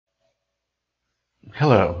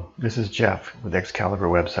Hello, this is Jeff with Excalibur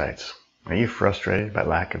Websites. Are you frustrated by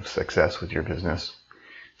lack of success with your business,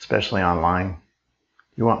 especially online?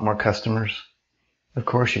 You want more customers? Of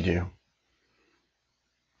course you do.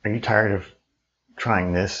 Are you tired of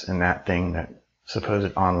trying this and that thing that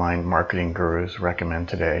supposed online marketing gurus recommend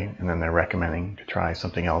today, and then they're recommending to try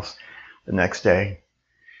something else the next day?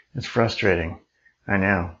 It's frustrating, I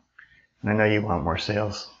know. And I know you want more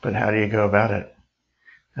sales, but how do you go about it?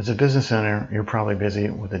 As a business owner, you're probably busy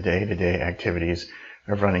with the day-to-day activities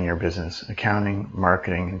of running your business, accounting,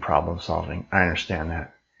 marketing, and problem solving. I understand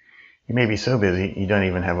that. You may be so busy you don't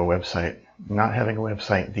even have a website. Not having a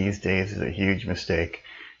website these days is a huge mistake.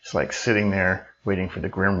 It's like sitting there waiting for the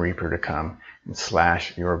Grim Reaper to come and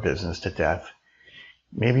slash your business to death.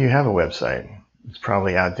 Maybe you have a website. It's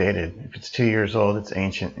probably outdated. If it's 2 years old, it's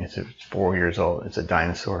ancient. If it's 4 years old, it's a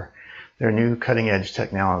dinosaur. There are new cutting-edge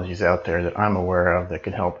technologies out there that I'm aware of that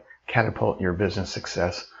can help catapult your business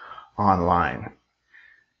success online.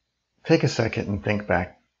 Take a second and think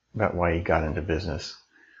back about why you got into business.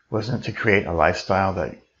 Wasn't it to create a lifestyle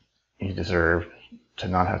that you deserve, to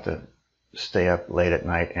not have to stay up late at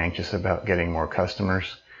night anxious about getting more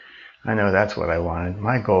customers? I know that's what I wanted.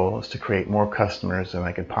 My goal is to create more customers than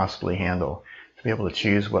I could possibly handle, to be able to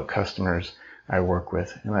choose what customers I work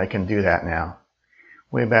with, and I can do that now.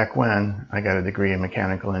 Way back when, I got a degree in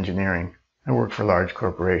mechanical engineering. I worked for large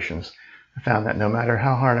corporations. I found that no matter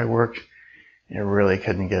how hard I worked, I really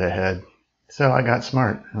couldn't get ahead. So I got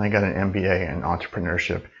smart, and I got an MBA in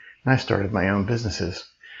entrepreneurship, and I started my own businesses.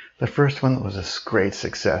 The first one was a great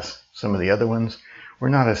success. Some of the other ones were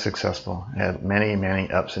not as successful. I had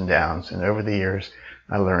many ups and downs, and over the years,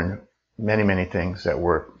 I learned many things that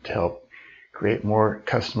work to help create more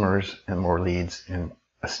customers and more leads and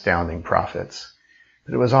astounding profits.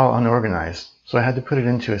 But it was all unorganized, so I had to put it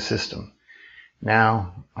into a system.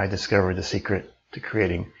 Now I discovered the secret to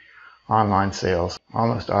creating online sales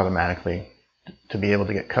almost automatically, to be able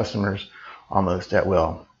to get customers almost at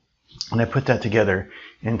will. And I put that together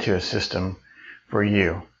into a system for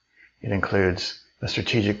you. It includes a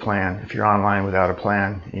strategic plan. If you're online without a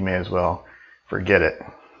plan, you may as well forget it.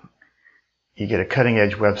 You get a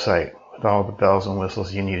cutting-edge website with all the bells and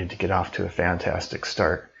whistles you needed to get off to a fantastic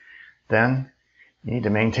start. Then you need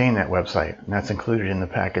to maintain that website, and that's included in the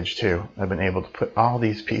package too. I've been able to put all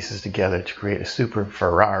these pieces together to create a super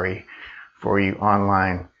Ferrari for you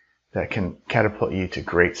online that can catapult you to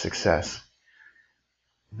great success.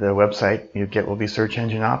 The website you get will be search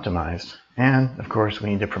engine optimized. And of course,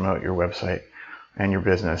 we need to promote your website and your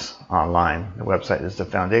business online. The website is the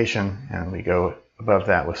foundation, and we go above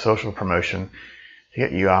that with social promotion to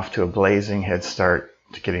get you off to a blazing head start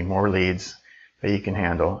to getting more leads that you can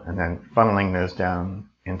handle, and then funneling those down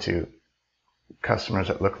into customers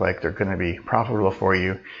that look like they're going to be profitable for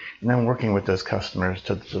you, and then working with those customers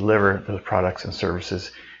to deliver those products and services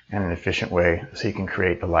in an efficient way so you can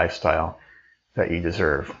create the lifestyle that you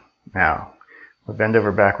deserve. Now, we'll bend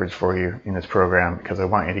over backwards for you in this program because I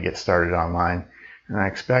want you to get started online, and I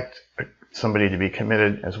expect somebody to be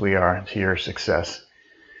committed as we are to your success.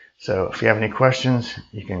 So if you have any questions,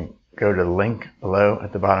 you can go to the link below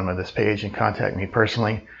at the bottom of this page and contact me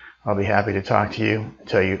personally. I'll be happy to talk to you,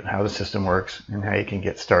 tell you how the system works and how you can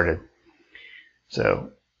get started.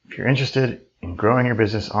 So if you're interested in growing your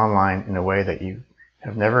business online in a way that you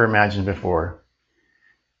have never imagined before,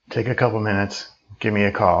 take a couple minutes, give me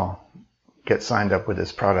a call, get signed up with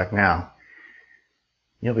this product now.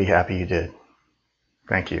 You'll be happy you did.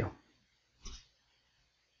 Thank you.